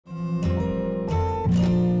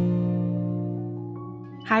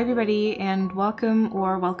Hi everybody, and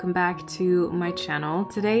welcome back to my channel.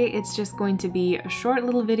 Today it's just going to be a short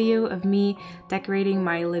little video of me decorating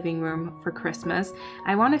my living room for Christmas.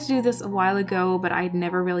 I wanted to do this a while ago, but I'd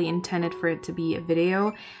never really intended for it to be a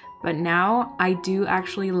video. But now I do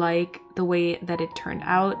actually like the way that it turned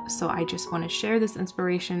out, so I just want to share this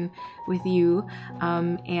inspiration with you.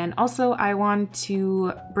 And also I want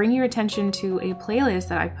to bring your attention to a playlist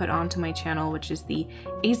that I put onto my channel, which is the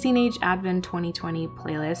 18 Age Advent 2020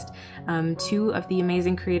 playlist. Two of the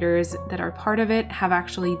amazing creators that are part of it have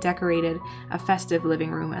actually decorated a festive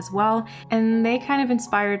living room as well, and they kind of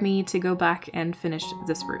inspired me to go back and finish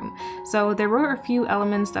this room. So there were a few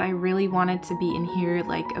elements that I really wanted to be in here,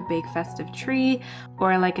 like a big festive tree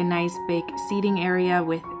or like a nice big seating area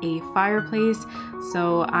with a fireplace.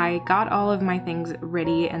 So I got all of my things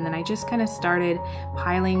ready, and then I just kind of started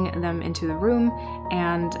piling them into the room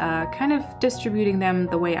and kind of distributing them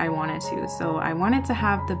the way I wanted to. So I wanted to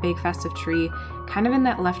have the big festive tree kind of in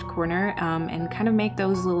that left corner and kind of make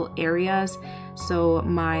those little areas. So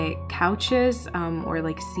my couches or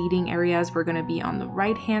like seating areas were going to be on the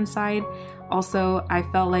right hand side. Also, I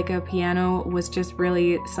felt like a piano was just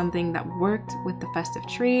really something that worked with the festive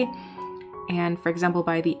tree. And for example,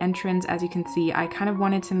 by the entrance, as you can see, I kind of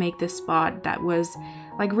wanted to make this spot that was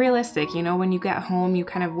like realistic. You know, when you get home, you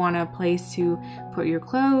kind of want a place to put your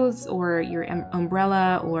clothes or your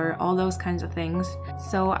umbrella or all those kinds of things.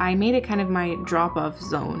 So I made it kind of my drop-off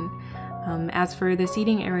zone. As for the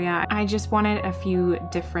seating area, I just wanted a few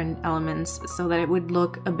different elements so that it would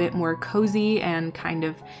look a bit more cozy and kind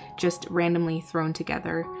of just randomly thrown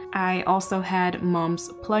together. I also had Mom's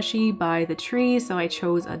plushie by the tree, so I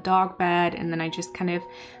chose a dog bed, and then I just kind of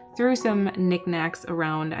threw some knickknacks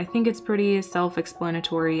around. I think it's pretty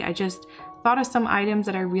self-explanatory. I just thought of some items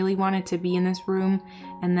that I really wanted to be in this room,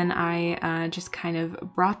 and then I just kind of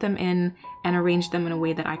brought them in and arranged them in a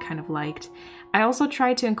way that I kind of liked. I also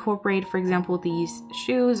tried to incorporate, for example, these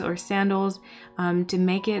shoes or sandals to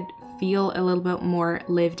make it feel a little bit more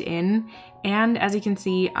lived in. And as you can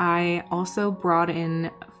see, I also brought in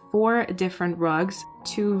 4 different rugs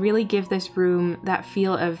to really give this room that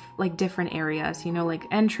feel of like different areas, you know, like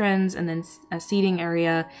entrance and then a seating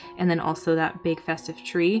area and then also that big festive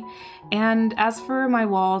tree. And as for my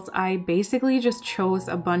walls, I basically just chose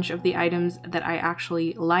a bunch of the items that I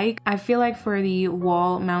actually like. I feel like for the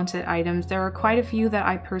wall mounted items, there are quite a few that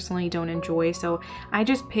I personally don't enjoy, so I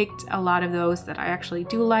just picked a lot of those that I actually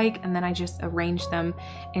do like, and then I just arranged them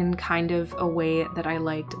in kind of a way that I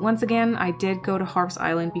liked. Once again, I did go to Harp's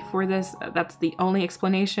Island before this. That's the only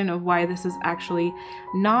explanation of why this is actually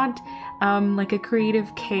not like a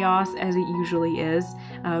creative chaos as it usually is,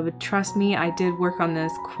 but trust me, I did work on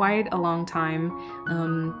this quite a long time,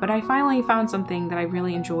 but I finally found something that I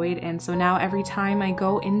really enjoyed, and so now every time I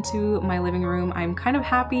go into my living room, I'm kind of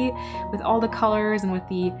happy with all the colors and with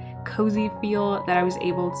the cozy feel that I was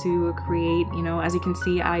able to create. You know, as you can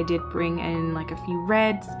see, I did bring in like a few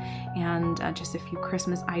reds and just a few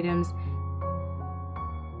Christmas items.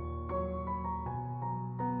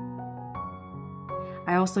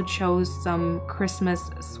 I also chose some Christmas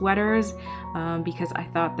sweaters because I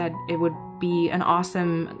thought that it would be an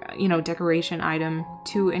awesome, you know, decoration item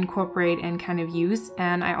to incorporate and kind of use.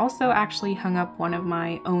 And I also actually hung up one of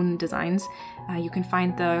my own designs. You can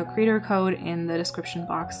find the creator code in the description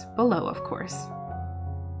box below, of course.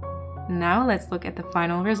 Now let's look at the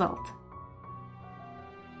final result.